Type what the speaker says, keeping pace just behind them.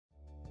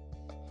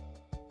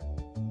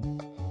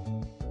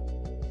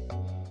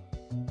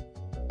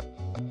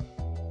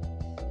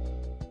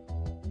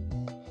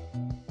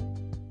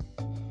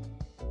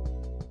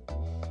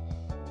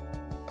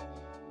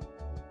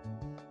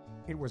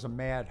It was a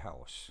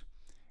madhouse.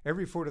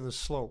 Every foot of the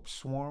slope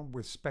swarmed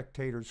with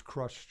spectators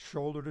crushed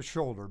shoulder to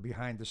shoulder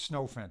behind the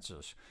snow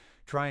fences,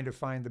 trying to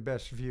find the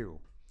best view.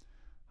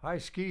 High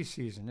ski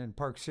season in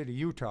Park City,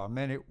 Utah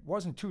meant it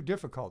wasn't too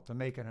difficult to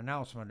make an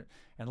announcement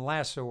and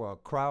lasso a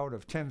crowd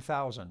of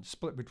 10,000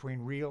 split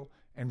between real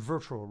and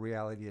virtual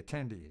reality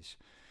attendees.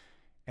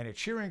 And a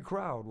cheering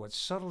crowd would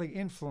subtly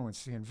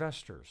influence the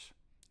investors.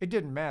 It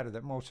didn't matter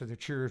that most of the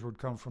cheers would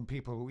come from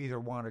people who either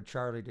wanted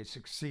Charlie to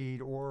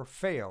succeed or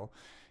fail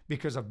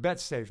because of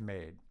bets they've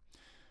made.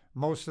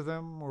 Most of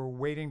them were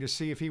waiting to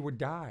see if he would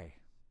die.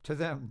 To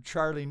them,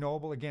 Charlie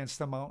Noble against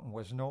the mountain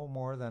was no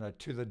more than a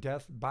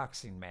to-the-death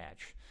boxing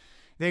match.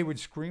 They would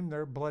scream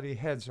their bloody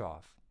heads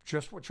off,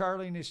 just what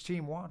Charlie and his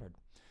team wanted.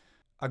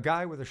 A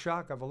guy with a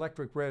shock of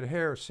electric red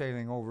hair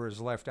sailing over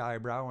his left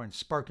eyebrow and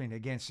sparkling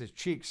against his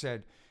cheek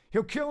said,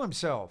 "He'll kill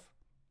himself."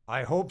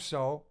 "I hope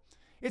so."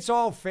 "It's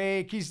all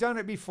fake. He's done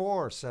it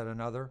before," said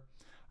another.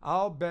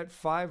 "I'll bet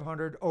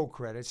 500 O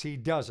credits he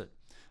does it.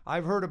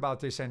 I've heard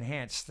about this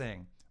N-Hanced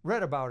thing.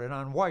 Read about it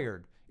on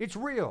Wired. It's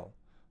real."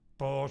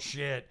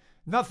 "Bullshit.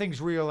 Nothing's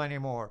real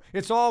anymore.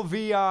 It's all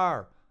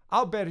VR.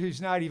 I'll bet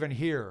he's not even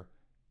here."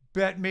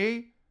 "Bet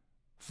me?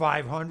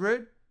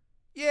 500?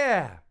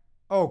 Yeah.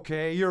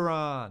 Okay, you're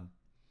on."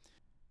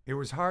 It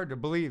was hard to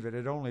believe it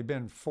had only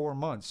been 4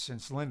 months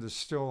since Linda's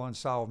still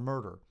unsolved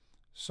murder.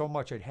 So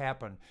much had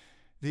happened.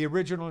 The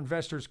original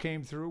investors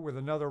came through with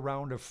another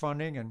round of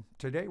funding, and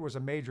today was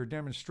a major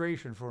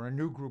demonstration for a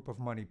new group of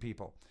money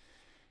people.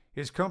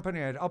 His company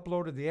had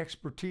uploaded the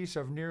expertise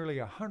of nearly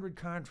 100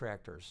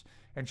 contractors,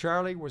 and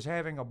Charlie was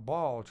having a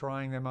ball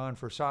trying them on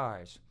for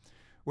size.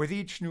 With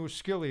each new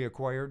skill he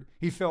acquired,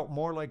 he felt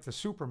more like the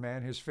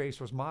Superman his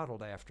face was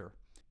modeled after.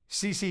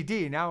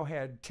 CCD now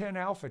had 10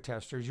 alpha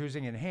testers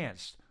using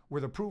N-Hanced,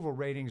 with approval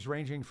ratings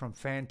ranging from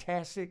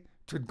fantastic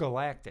to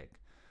galactic.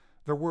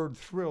 The word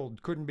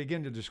thrilled couldn't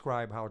begin to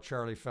describe how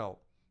Charlie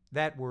felt.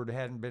 That word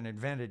hadn't been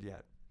invented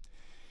yet.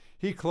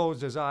 He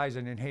closed his eyes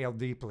and inhaled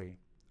deeply.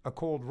 A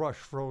cold rush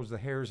froze the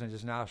hairs in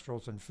his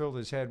nostrils and filled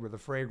his head with the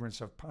fragrance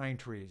of pine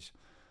trees.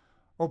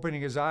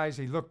 Opening his eyes,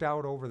 he looked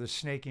out over the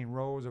snaking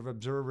rows of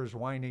observers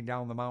winding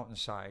down the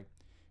mountainside.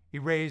 He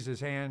raised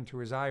his hand to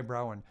his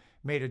eyebrow and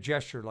made a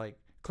gesture like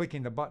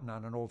clicking the button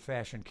on an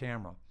old-fashioned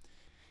camera.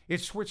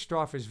 It switched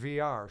off his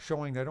VR,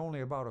 showing that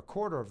only about a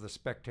quarter of the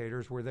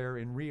spectators were there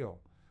in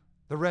real.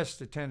 The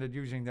rest attended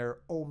using their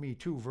Oh Me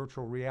Too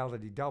virtual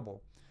reality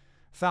double.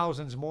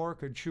 Thousands more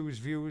could choose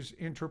views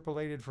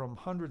interpolated from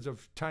hundreds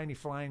of tiny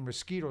flying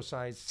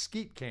mosquito-sized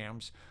skeet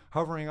cams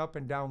hovering up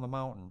and down the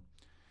mountain.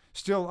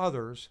 Still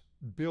others,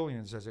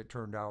 billions as it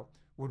turned out,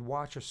 would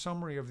watch a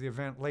summary of the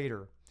event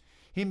later.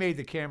 He made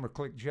the camera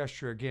click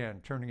gesture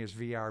again, turning his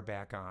VR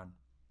back on.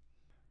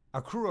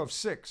 A crew of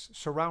 6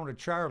 surrounded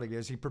Charlie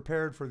as he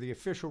prepared for the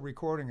official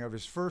recording of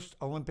his first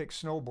Olympic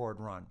snowboard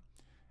run.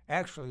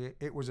 Actually,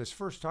 it was his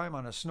first time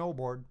on a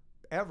snowboard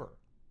ever.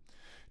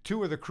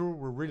 2 of the crew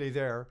were really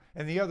there,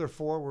 and the other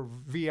 4 were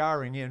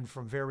VRing in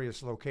from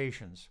various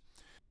locations.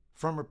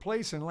 From her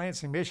place in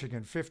Lansing,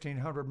 Michigan,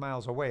 1,500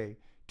 miles away,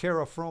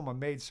 Tara Froma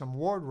made some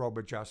wardrobe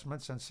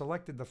adjustments and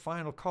selected the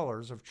final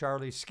colors of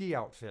Charlie's ski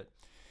outfit.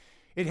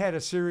 It had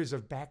a series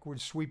of backward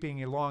sweeping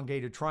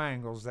elongated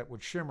triangles that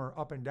would shimmer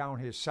up and down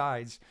his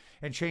sides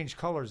and change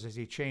colors as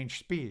he changed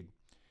speed.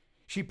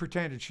 She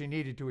pretended she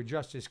needed to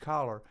adjust his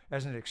collar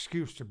as an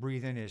excuse to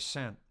breathe in his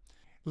scent.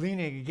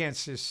 Leaning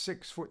against his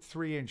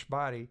 6'3"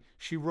 body,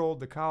 she rolled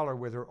the collar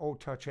with her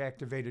O-Touch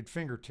activated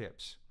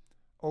fingertips.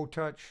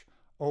 O-Touch,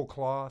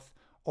 O-Cloth,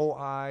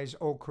 O-Eyes,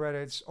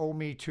 O-Credits,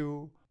 O-Me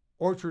Too.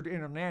 Orchard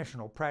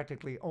International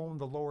practically owned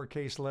the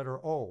lowercase letter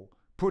O,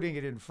 putting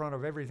it in front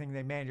of everything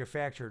they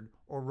manufactured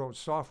or wrote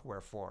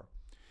software for.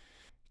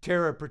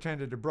 Tara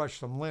pretended to brush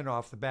some lint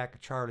off the back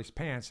of Charlie's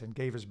pants and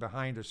gave his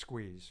behind a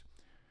squeeze.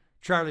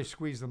 Charlie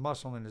squeezed the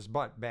muscle in his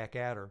butt back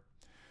at her.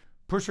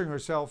 Pushing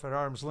herself at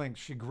arm's length,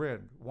 she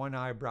grinned, one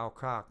eyebrow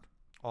cocked.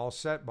 "All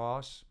set,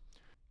 boss."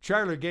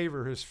 Charlie gave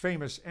her his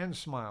famous end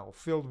smile,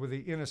 filled with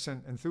the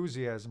innocent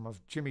enthusiasm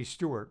of Jimmy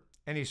Stewart,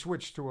 and he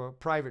switched to a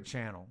private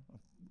channel,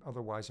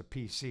 otherwise a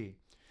PC.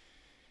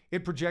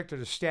 It projected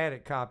a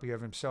static copy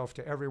of himself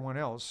to everyone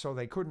else, so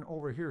they couldn't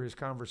overhear his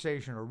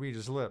conversation or read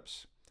his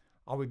lips.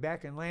 "I'll be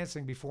back in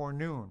Lansing before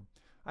noon.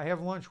 I have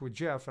lunch with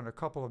Jeff and a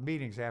couple of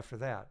meetings after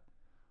that."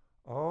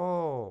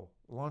 "Oh,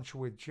 lunch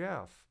with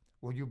Jeff.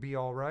 Will you be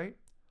all right?"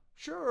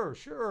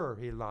 Sure,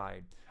 he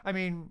lied. "I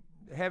mean,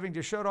 having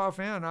to shut off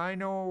N, I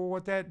know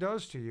what that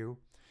does to you."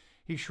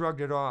 He shrugged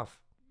it off.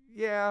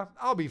 "Yeah,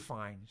 I'll be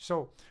fine.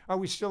 So, are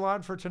we still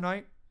on for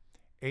tonight?"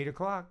 8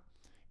 o'clock.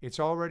 It's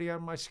already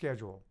on my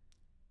schedule."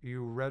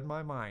 "You read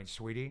my mind,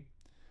 sweetie."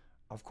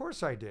 "Of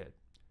course I did."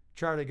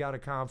 Charlie got a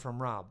comm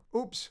from Rob.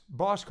 "Oops,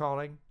 boss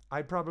calling.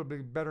 I'd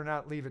probably better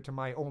not leave it to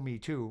my Oh Me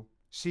Too.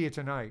 See you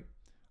tonight."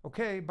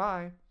 "Okay,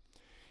 bye."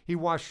 He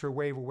watched her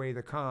wave away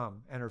the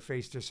comm, and her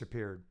face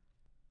disappeared.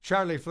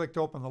 Charlie flicked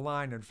open the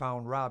line and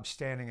found Rob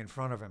standing in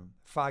front of him,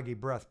 foggy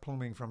breath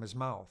pluming from his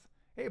mouth.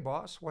 "Hey,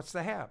 boss, what's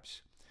the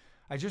haps?"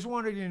 I just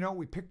wanted you to know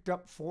we picked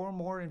up 4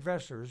 more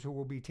investors who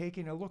will be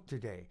taking a look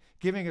today,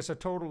 giving us a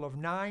total of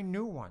 9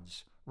 new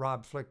ones.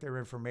 Rob flicked their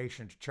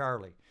information to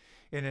Charlie.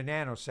 In a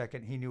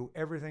nanosecond, he knew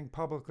everything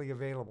publicly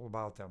available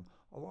about them,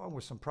 along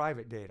with some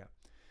private data.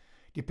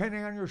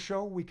 Depending on your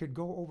show, we could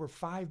go over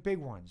 5 big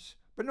ones.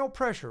 But no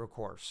pressure, of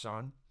course,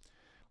 son.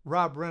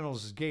 Rob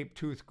Reynolds'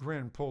 gape-toothed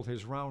grin pulled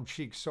his round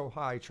cheeks so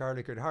high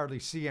Charlie could hardly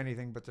see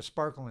anything but the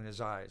sparkle in his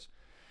eyes.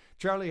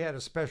 Charlie had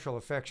a special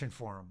affection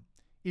for him.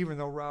 Even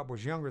though Rob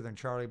was younger than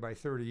Charlie by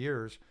 30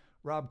 years,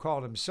 Rob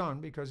called him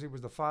son because he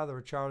was the father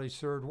of Charlie's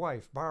 3rd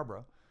wife,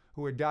 Barbara,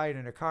 who had died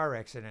in a car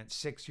accident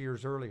 6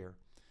 years earlier.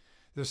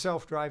 The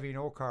self-driving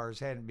O-cars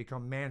hadn't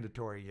become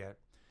mandatory yet.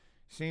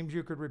 Seems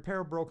you could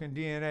repair broken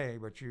DNA,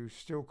 but you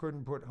still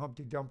couldn't put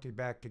Humpty Dumpty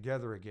back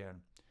together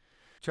again.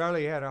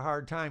 Charlie had a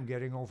hard time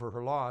getting over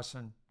her loss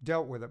and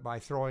dealt with it by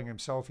throwing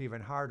himself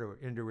even harder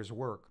into his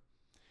work.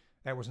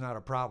 That was not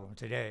a problem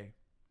today.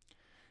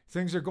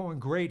 Things are going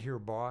great here,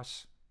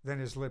 boss. Then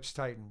his lips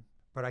tightened.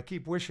 But I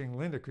keep wishing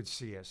Linda could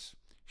see us.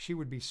 She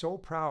would be so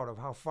proud of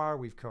how far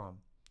we've come.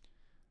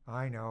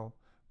 I know,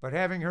 but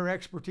having her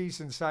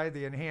expertise inside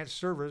the N-Hanced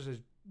servers is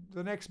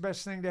the next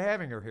best thing to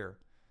having her here.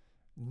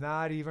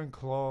 Not even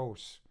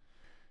close.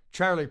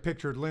 Charlie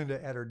pictured Linda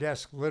at her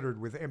desk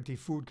littered with empty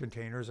food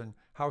containers and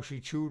how she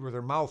chewed with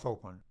her mouth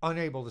open,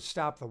 unable to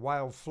stop the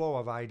wild flow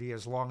of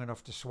ideas long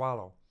enough to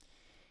swallow.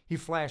 He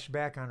flashed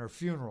back on her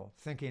funeral,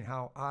 thinking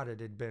how odd it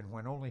had been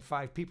when only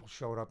 5 people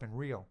showed up in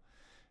real.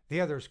 The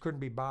others couldn't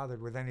be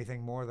bothered with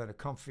anything more than a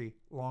comfy,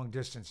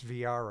 long-distance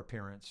VR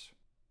appearance.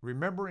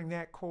 Remembering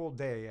that cold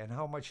day and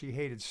how much he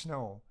hated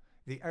snow,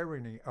 the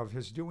irony of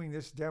his doing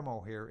this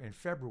demo here in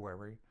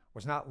February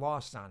was not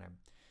lost on him.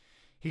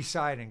 He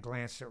sighed and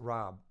glanced at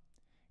Rob.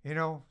 You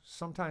know,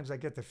 sometimes I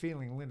get the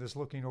feeling Linda's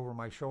looking over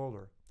my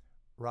shoulder.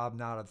 Rob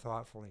nodded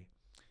thoughtfully.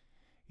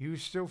 You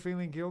still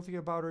feeling guilty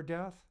about her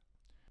death?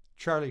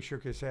 Charlie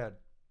shook his head.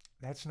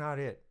 That's not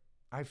it.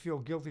 I feel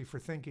guilty for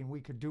thinking we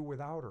could do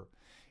without her.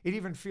 It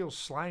even feels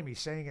slimy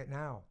saying it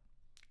now.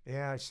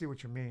 Yeah, I see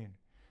what you mean.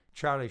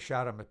 Charlie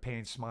shot him a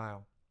pained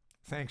smile.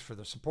 Thanks for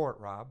the support,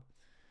 Rob.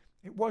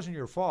 It wasn't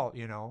your fault,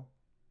 you know.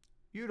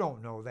 You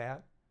don't know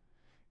that.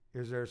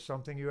 Is there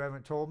something you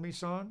haven't told me,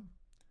 son?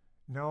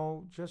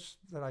 No, just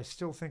that I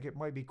still think it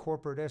might be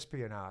corporate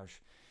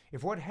espionage.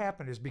 If what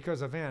happened is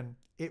because of N,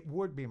 it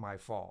would be my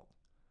fault.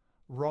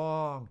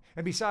 Wrong.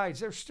 And besides,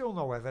 there's still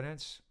no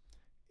evidence.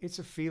 It's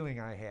a feeling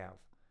I have.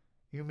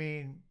 You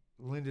mean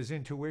Linda's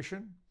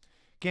intuition?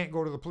 Can't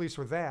go to the police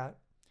with that.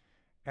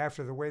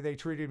 After the way they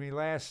treated me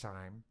last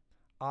time,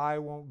 I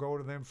won't go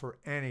to them for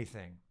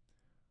anything.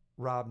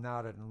 Rob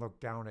nodded and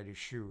looked down at his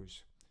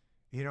shoes.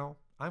 You know,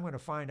 I'm going to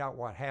find out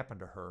what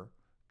happened to her.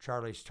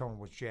 Charlie's tone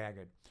was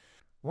jagged.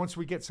 Once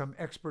we get some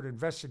expert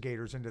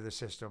investigators into the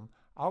system,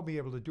 I'll be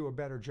able to do a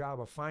better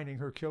job of finding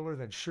her killer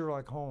than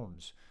Sherlock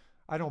Holmes.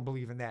 I don't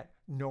believe in that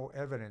no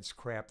evidence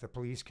crap the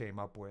police came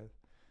up with.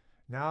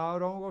 Now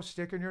don't go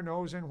sticking your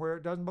nose in where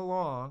it doesn't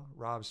belong.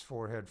 Rob's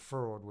forehead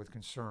furrowed with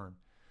concern.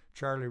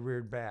 Charlie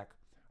reared back.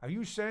 Are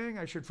you saying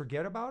I should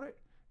forget about it?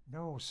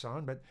 No,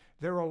 son, but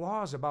there are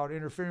laws about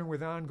interfering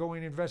with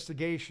ongoing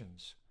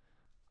investigations.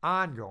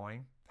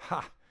 Ongoing?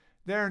 Ha!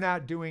 They're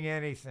not doing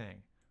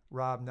anything.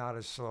 Rob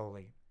nodded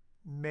slowly.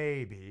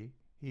 Maybe.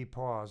 He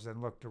paused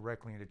and looked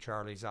directly into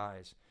Charlie's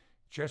eyes.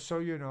 Just so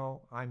you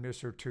know, I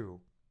miss her too.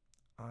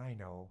 I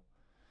know.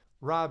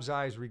 Rob's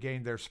eyes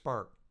regained their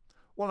spark.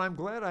 Well, I'm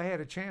glad I had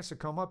a chance to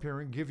come up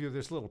here and give you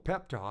this little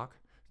pep talk.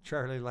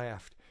 Charlie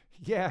laughed.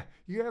 Yeah,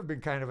 you have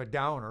been kind of a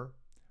downer.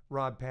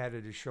 Rob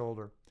patted his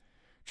shoulder.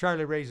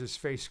 Charlie raised his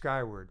face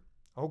skyward.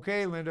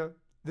 Okay, Linda,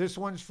 this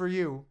one's for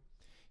you.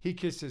 He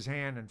kissed his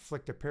hand and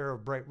flicked a pair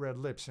of bright red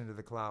lips into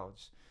the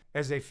clouds.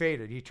 As they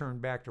faded, he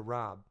turned back to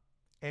Rob.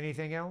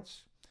 Anything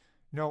else?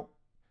 No,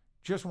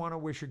 just want to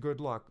wish you good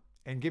luck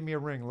and give me a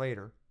ring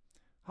later.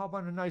 How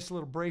about a nice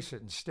little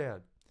bracelet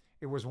instead?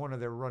 It was one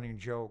of their running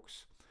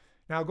jokes.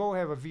 Now go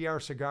have a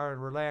VR cigar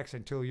and relax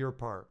until your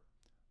part.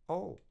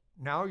 Oh,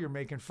 now you're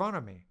making fun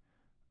of me.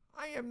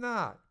 I am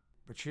not.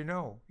 But you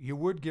know, you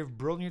would give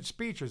brilliant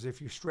speeches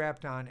if you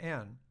strapped on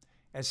N.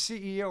 As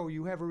CEO,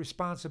 you have a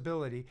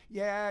responsibility.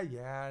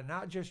 Yeah,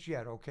 not just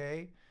yet,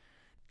 okay?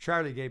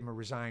 Charlie gave him a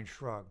resigned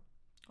shrug.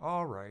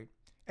 All right.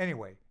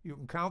 Anyway, you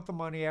can count the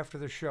money after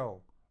the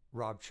show.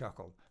 Rob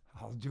chuckled.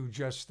 I'll do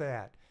just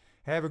that.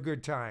 Have a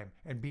good time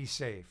and be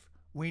safe.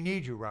 We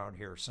need you round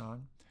here,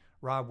 son.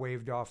 Rob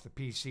waved off the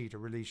PC to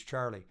release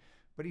Charlie,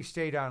 but he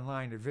stayed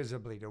online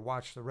invisibly to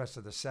watch the rest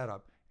of the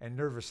setup and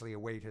nervously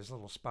await his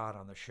little spot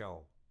on the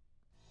show.